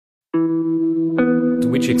to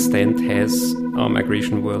which extent has our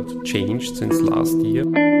migration world changed since last year?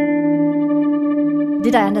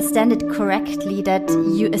 Did I understand it correctly that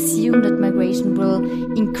you assume that migration will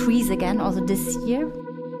increase again also this year?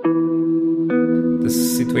 The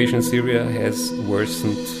situation in Syria has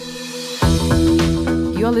worsened.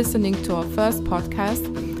 You're listening to our first podcast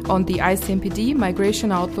on the ICMPD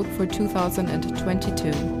Migration Outlook for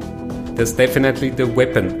 2022. There's definitely the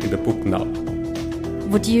weapon in the book now.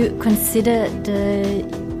 Would you consider the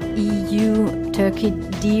EU-Turkey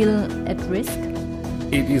deal at risk?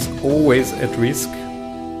 It is always at risk